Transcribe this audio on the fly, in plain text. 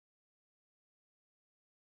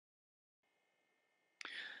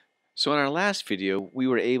So in our last video, we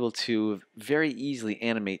were able to very easily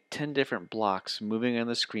animate 10 different blocks moving on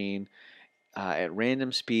the screen at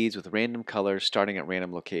random speeds with random colors starting at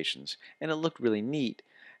random locations. And it looked really neat.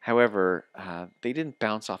 However, they didn't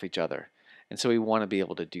bounce off each other. And so we want to be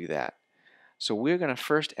able to do that. So we're going to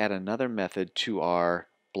first add another method to our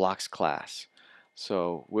blocks class.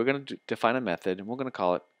 So we're going to define a method and we're going to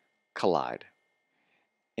call it collide.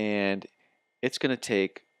 And it's going to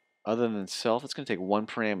take, other than self, it's going to take one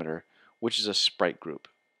parameter, which is a sprite group.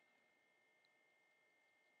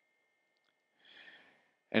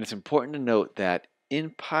 And it's important to note that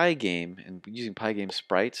in Pygame, and using Pygame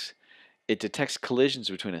sprites, it detects collisions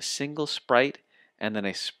between a single sprite and then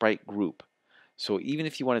a sprite group. So even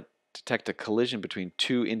if you want to detect a collision between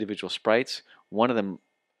two individual sprites, one of them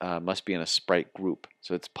must be in a sprite group.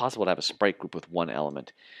 So it's possible to have a sprite group with one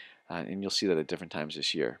element. And you'll see that at different times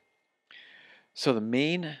this year. So the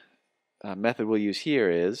main method we'll use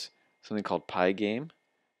here is something called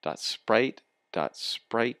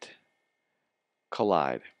pygame.sprite.sprite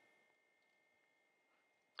collide.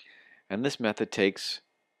 And this method takes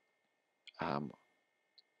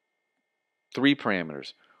three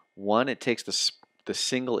parameters. One, it takes the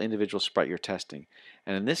single individual sprite you're testing.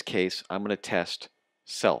 And in this case, I'm going to test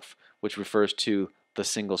self, which refers to the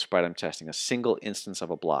single sprite I'm testing, a single instance of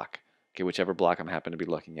a block, okay, whichever block I'm happen to be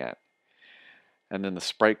looking at. And then the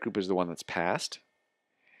sprite group is the one that's passed.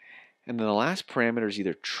 And then the last parameter is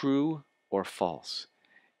either true or false.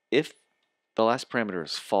 If the last parameter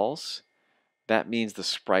is false, that means the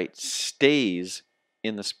sprite stays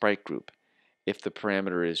in the sprite group. If the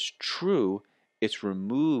parameter is true, it's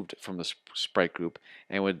removed from the sprite group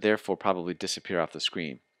and would therefore probably disappear off the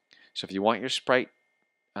screen. So if you want your sprite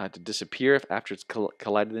to disappear after it's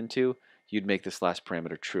collided into, you'd make this last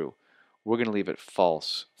parameter true. We're going to leave it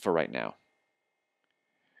false for right now.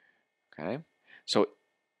 Okay? So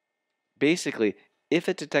basically, if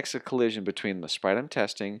it detects a collision between the sprite I'm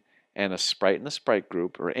testing and a sprite in the sprite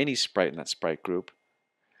group, or any sprite in that sprite group,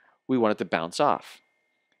 we want it to bounce off.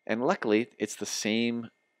 And luckily, it's the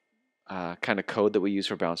same kind of code that we use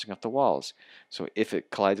for bouncing off the walls. So if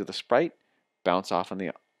it collides with a sprite, bounce off in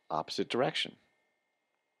the opposite direction.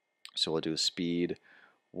 So we'll do speed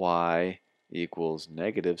y equals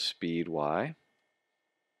negative speed y.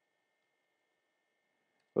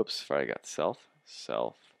 Whoops, sorry, I got self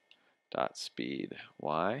dot speed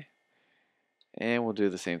y. And we'll do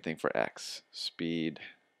the same thing for x. Speed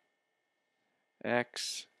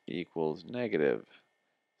x equals negative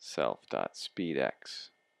self dot speed x.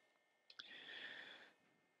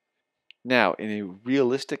 Now, in a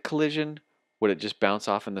realistic collision, would it just bounce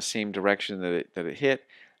off in the same direction that it hit?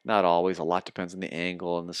 Not always. A lot depends on the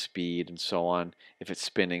angle and the speed and so on, if it's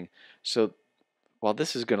spinning. So while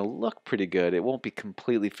this is going to look pretty good, it won't be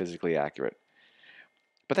completely physically accurate.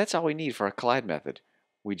 But that's all we need for our collide method.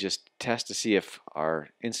 We just test to see if our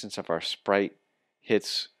instance of our sprite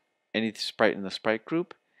hits any sprite in the sprite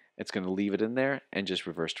group. It's going to leave it in there and just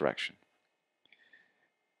reverse direction.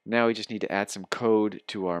 Now we just need to add some code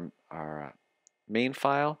to our main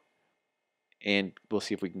file, and we'll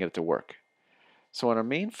see if we can get it to work. So on our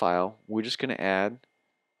main file, we're just going to add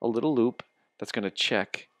a little loop that's going to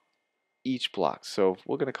check each block. So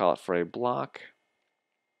we're going to call it for a block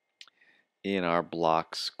in our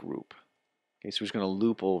blocks group. Okay, so we're just going to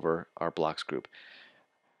loop over our blocks group.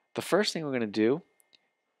 The first thing we're going to do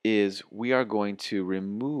is we are going to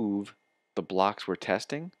remove the blocks we're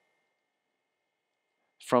testing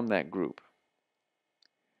from that group.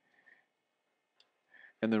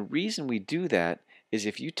 And the reason we do that is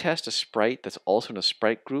if you test a sprite that's also in a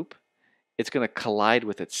sprite group, it's going to collide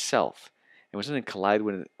with itself. And when something collides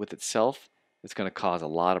with itself, it's going to cause a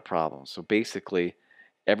lot of problems. So basically,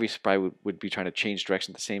 every sprite would be trying to change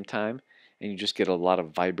direction at the same time, and you just get a lot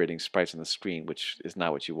of vibrating sprites on the screen, which is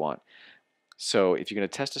not what you want. So if you're going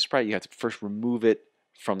to test a sprite, you have to first remove it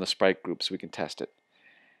from the sprite group so we can test it.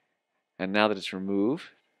 And now that it's removed,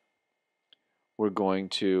 we're going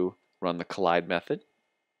to run the collide method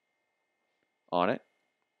on it,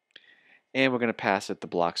 and we're going to pass it the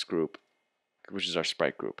blocks group, which is our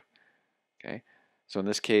sprite group. Okay, so in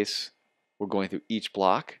this case, we're going through each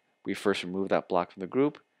block. We first remove that block from the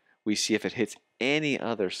group. We see if it hits any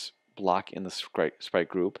other block in the sprite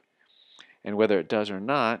group, and whether it does or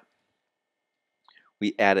not,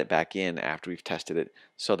 we add it back in after we've tested it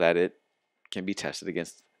so that it can be tested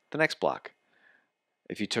against the next block.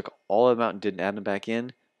 If you took all of them out and didn't add them back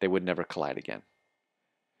in, they would never collide again.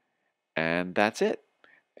 And that's it.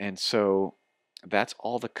 And so that's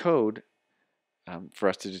all the code for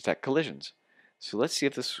us to detect collisions. So let's see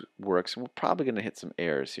if this works. And we're probably going to hit some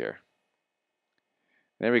errors here.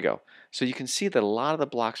 There we go. So you can see that a lot of the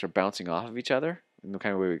blocks are bouncing off of each other in the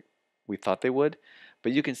kind of way we thought they would.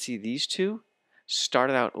 But you can see these two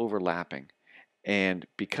started out overlapping. And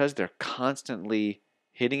because they're constantly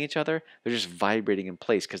hitting each other, they're just vibrating in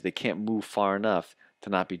place because they can't move far enough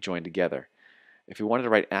to not be joined together. If we wanted to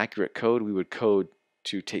write accurate code, we would code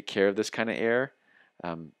to take care of this kind of error.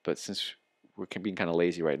 But since we're being kind of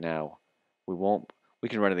lazy right now, we won't. We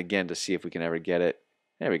can run it again to see if we can ever get it.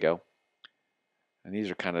 There we go. And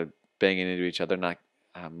these are kind of banging into each other, not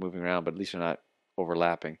moving around, but at least they're not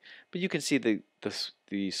overlapping. But you can see the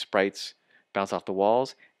sprites bounce off the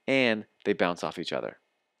walls and they bounce off each other.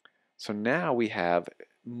 So now we have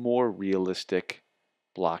more realistic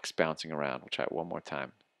blocks bouncing around. We'll try it one more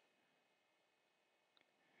time.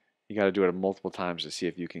 You got to do it multiple times to see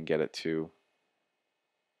if you can get it to.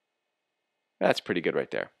 That's pretty good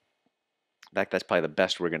right there. In fact, that's probably the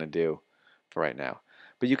best we're going to do for right now.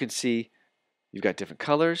 But you can see you've got different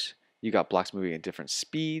colors, you've got blocks moving at different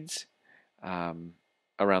speeds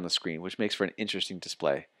around the screen, which makes for an interesting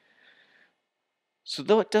display. So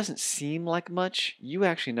though it doesn't seem like much, you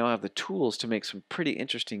actually now have the tools to make some pretty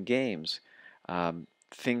interesting games.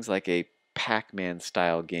 Things like a Pac-Man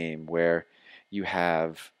style game where you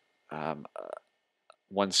have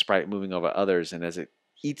one sprite moving over others, and as it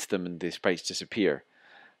eats them, the sprites disappear.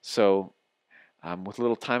 So with a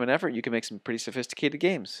little time and effort, you can make some pretty sophisticated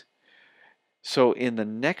games. So in the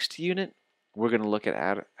next unit, we're going to look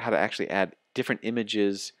at how to actually add different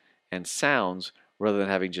images and sounds rather than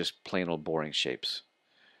having just plain old boring shapes.